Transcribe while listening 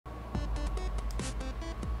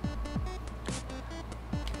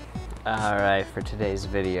Alright, for today's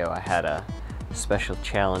video I had a special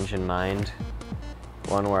challenge in mind.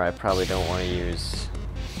 One where I probably don't want to use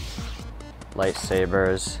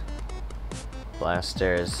lightsabers,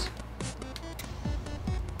 blasters,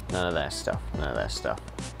 none of that stuff.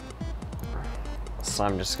 So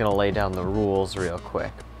I'm just gonna lay down the rules real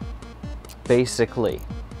quick. Basically,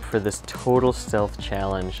 for this total stealth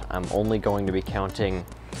challenge, I'm only going to be counting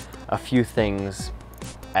a few things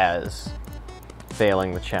as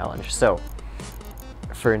failing the challenge. So,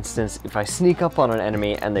 for instance, if I sneak up on an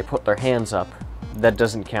enemy and they put their hands up, that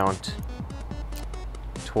doesn't count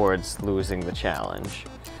towards losing the challenge.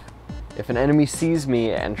 If an enemy sees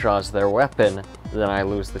me and draws their weapon, then I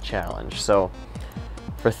lose the challenge. So,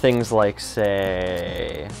 for things like,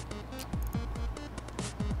 say,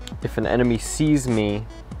 if an enemy sees me,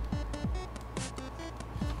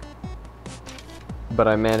 but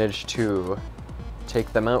I manage to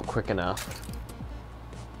take them out quick enough,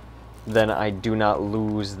 then I do not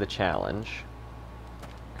lose the challenge.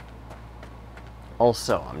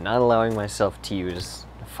 Also, I'm not allowing myself to use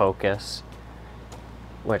focus,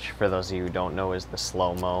 which for those of you who don't know is the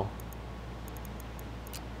slow-mo.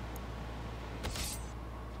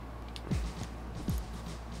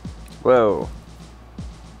 Whoa.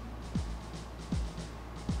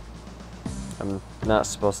 I'm not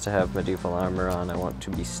supposed to have medieval armor on, I want to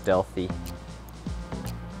be stealthy.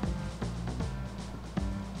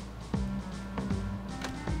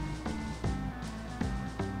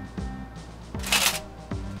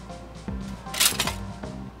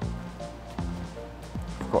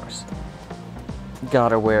 Of course.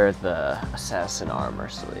 Gotta wear the assassin armor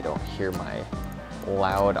so they don't hear my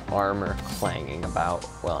loud armor clanging about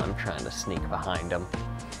while I'm trying to sneak behind them.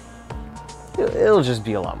 It'll just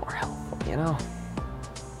be a lot more helpful, you know?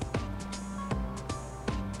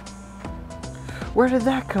 Where did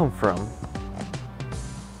that come from?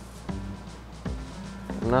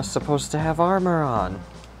 I'm not supposed to have armor on.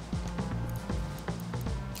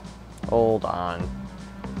 Hold on.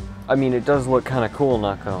 I mean, it does look kind of cool,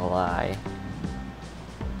 not gonna lie.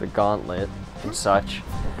 The gauntlet and such.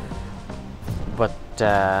 But,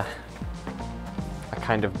 I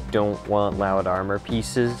kind of don't want loud armor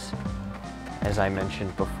pieces, as I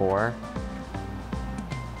mentioned before.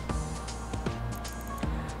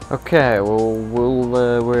 Okay, well,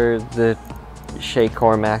 we'll wear the Shay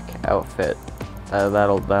Cormac outfit.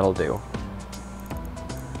 That'll do.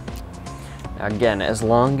 Again, as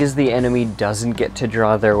long as the enemy doesn't get to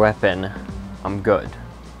draw their weapon, I'm good.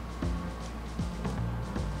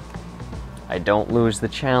 I don't lose the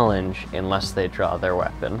challenge unless they draw their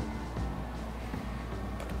weapon.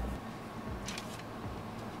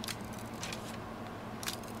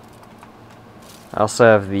 I also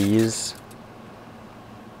have these.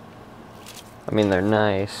 I mean, they're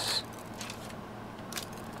nice,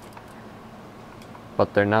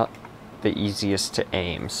 but they're not the easiest to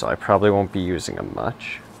aim, so I probably won't be using them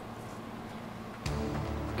much.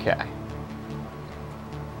 Okay.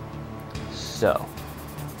 So,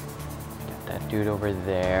 get that dude over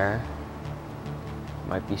there.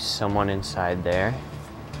 Might be someone inside there.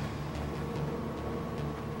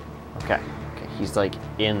 Okay, he's like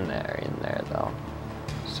in there though.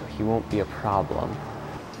 So he won't be a problem.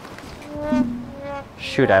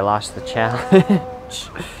 Shoot, I lost the challenge.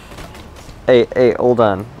 Hey, hold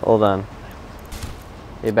on.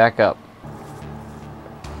 Hey, back up.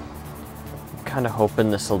 I'm kind of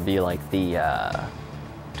hoping this will be like the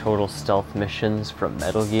total stealth missions from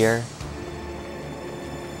Metal Gear,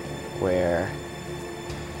 where,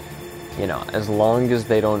 you know, as long as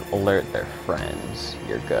they don't alert their friends,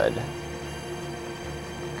 you're good.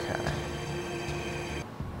 Okay.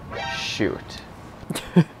 Shoot.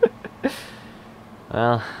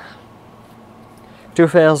 Well, 2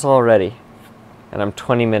 fails already. And I'm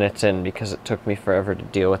 20 minutes in because it took me forever to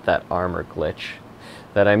deal with that armor glitch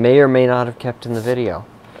that I may or may not have kept in the video.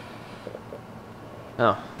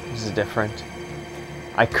 Oh, this is different.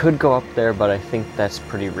 I could go up there, but I think that's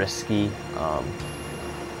pretty risky.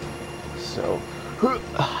 So,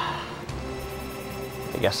 I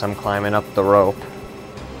guess I'm climbing up the rope.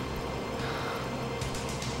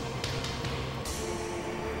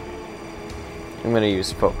 I'm gonna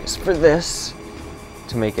use focus for this,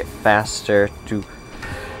 to make it faster to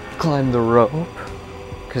climb the rope,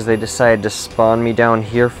 because they decided to spawn me down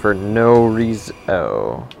here for no reason.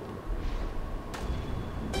 Oh.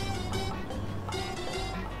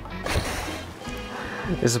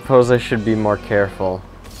 I suppose I should be more careful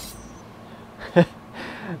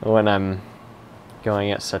when I'm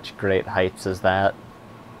going at such great heights as that.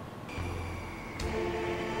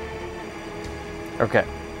 Okay.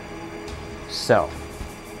 So,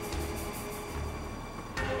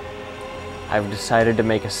 I've decided to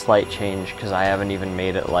make a slight change because I haven't even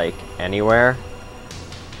made it like anywhere.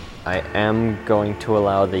 I am going to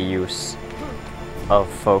allow the use of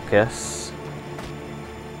focus.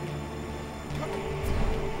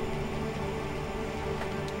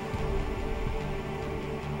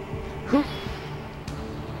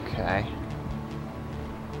 Okay.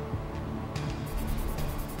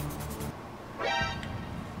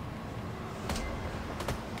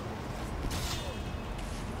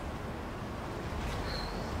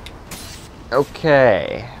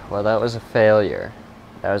 Okay, well that was a failure.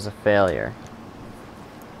 That was a failure.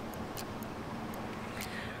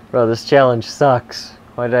 Bro, this challenge sucks.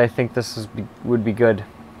 Why did I think this would be good?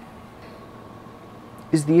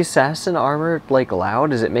 Is the assassin armor, like,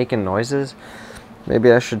 loud? Is it making noises?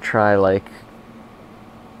 Maybe I should try, like,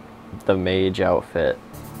 the mage outfit.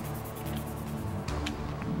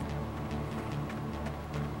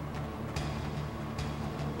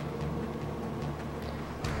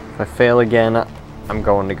 If I fail again, I'm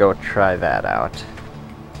going to go try that out.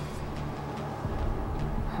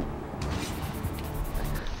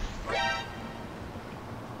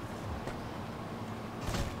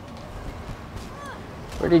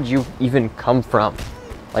 Where did you even come from?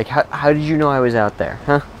 Like, how did you know I was out there,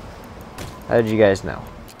 huh? How did you guys know?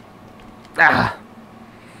 Ah!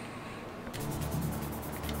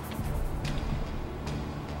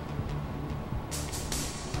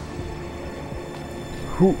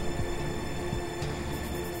 Who?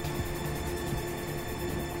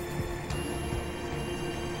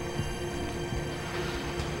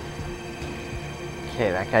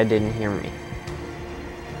 Okay, that guy didn't hear me.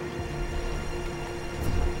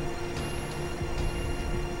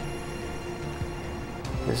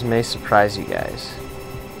 This may surprise you guys,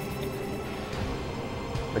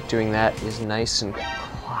 but doing that is nice and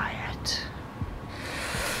quiet.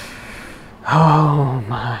 Oh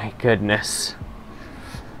my goodness.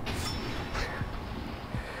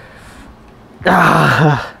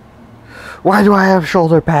 Ah! Why do I have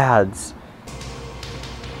shoulder pads?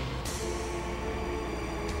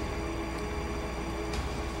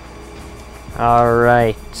 All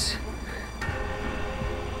right.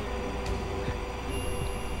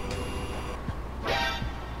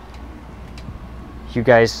 You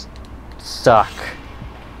guys suck.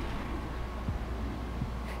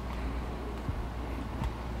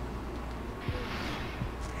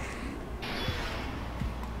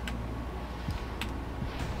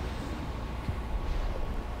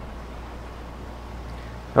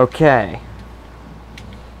 Okay.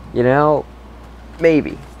 You know,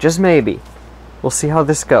 maybe, just maybe, we'll see how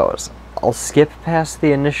this goes. I'll skip past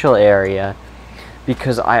the initial area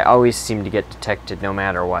because I always seem to get detected no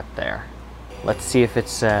matter what there. Let's see if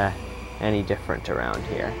it's any different around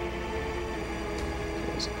here.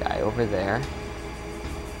 There's a guy over there.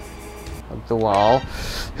 Hug the wall.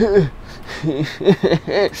 You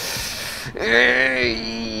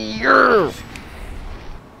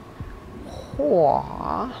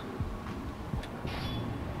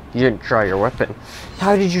didn't draw your weapon.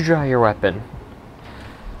 How did you draw your weapon?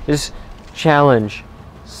 This challenge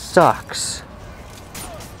sucks.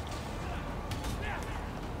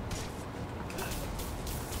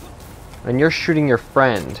 And you're shooting your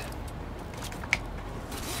friend.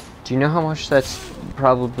 Do you know how much that's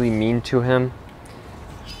probably mean to him?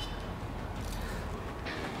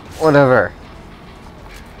 Whatever.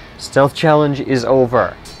 Stealth challenge is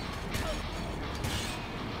over.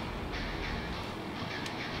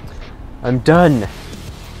 I'm done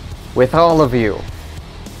with all of you.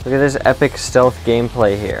 Look at this epic stealth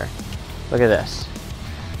gameplay here. Look at this.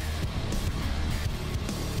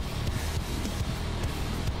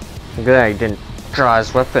 Look at that, he didn't draw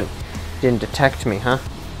his weapon. Didn't detect me, huh?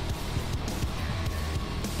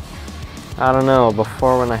 I don't know,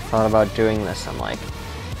 before when I thought about doing this, I'm like,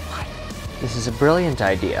 what? This is a brilliant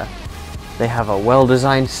idea. They have a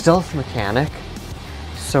well-designed stealth mechanic,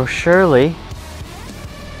 so surely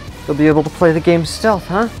you'll be able to play the game stealth,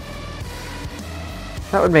 huh?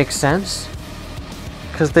 That would make sense.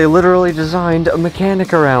 Because they literally designed a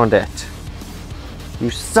mechanic around it. You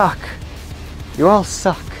suck. You all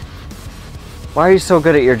suck. Why are you so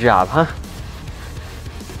good at your job, huh?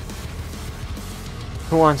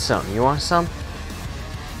 Who wants some? You want some?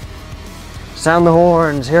 Sound the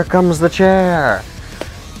horns, here comes the chair!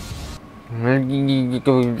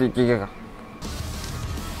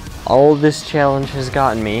 All this challenge has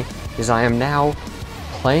gotten me is I am now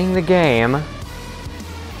playing the game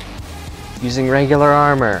using regular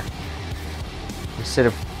armor instead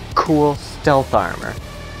of cool stealth armor.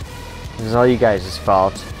 This is all you guys'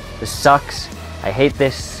 fault. This sucks. I hate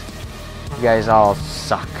this. You guys all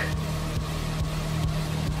suck.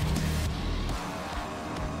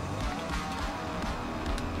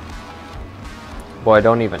 Boy,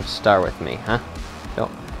 don't even start with me, huh?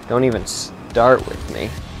 Don't even start with me.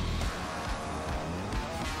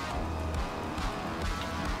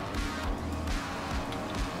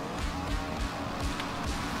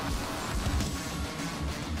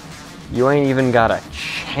 You ain't even got a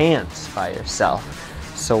chance by yourself.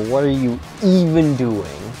 So what are you even doing?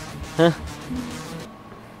 Huh?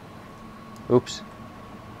 Oops.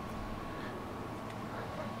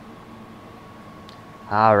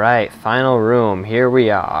 Alright, final room. Here we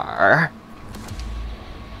are.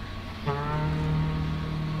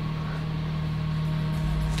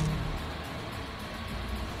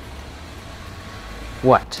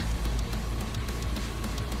 What?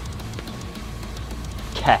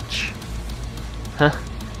 Catch. Huh?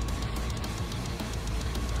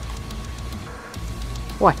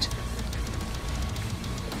 What?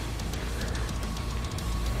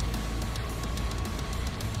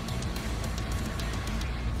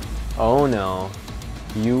 Oh no.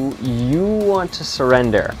 You want to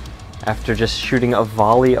surrender after just shooting a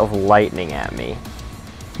volley of lightning at me.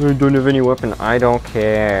 I don't have any weapon. I don't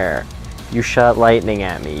care. You shot lightning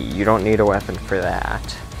at me. You don't need a weapon for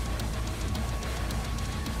that.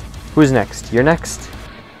 Who's next? You're next?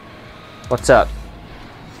 What's up?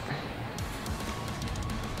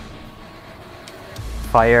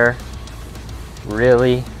 Fire?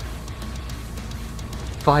 Really?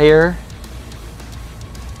 Fire?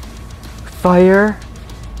 Fire?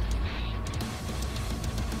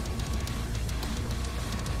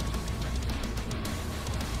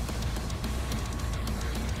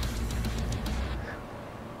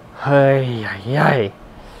 Hey, ay, ay.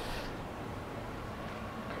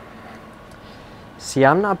 See,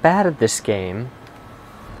 I'm not bad at this game.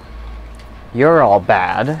 You're all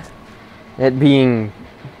bad at being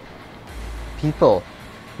people.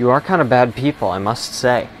 You are kind of bad people, I must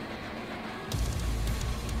say.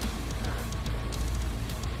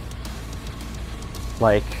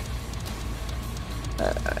 Like,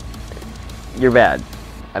 you're bad.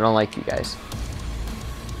 I don't like you guys.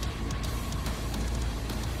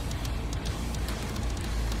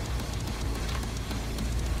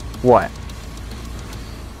 What?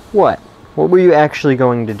 What? What were you actually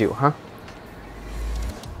going to do, huh?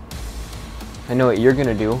 I know what you're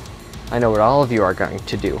gonna do. I know what all of you are going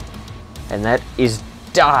to do. And that is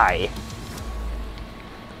die!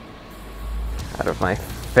 Out of my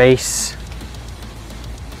face.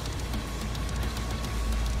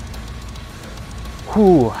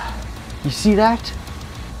 Whew. You see that?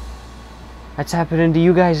 That's happening to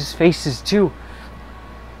you guys' faces too.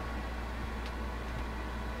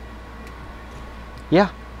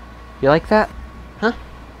 Yeah. You like that? Huh?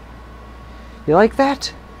 You like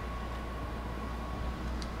that?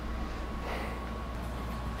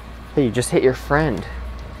 Hey, you just hit your friend.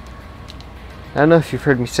 I don't know if you've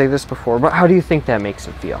heard me say this before, but how do you think that makes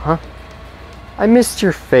him feel, huh? I missed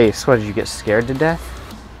your face. What, did you get scared to death?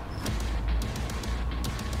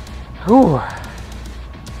 Whew.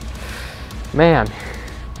 Man.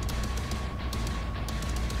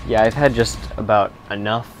 Yeah, I've had just about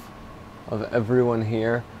enough of everyone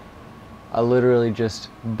here. I literally just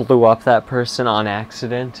blew up that person on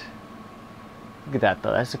accident. Look at that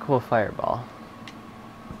though, that's a cool fireball.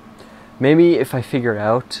 Maybe if I figure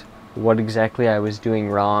out what exactly I was doing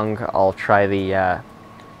wrong, I'll try the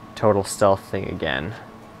total stealth thing again.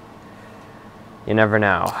 You never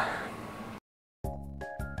know.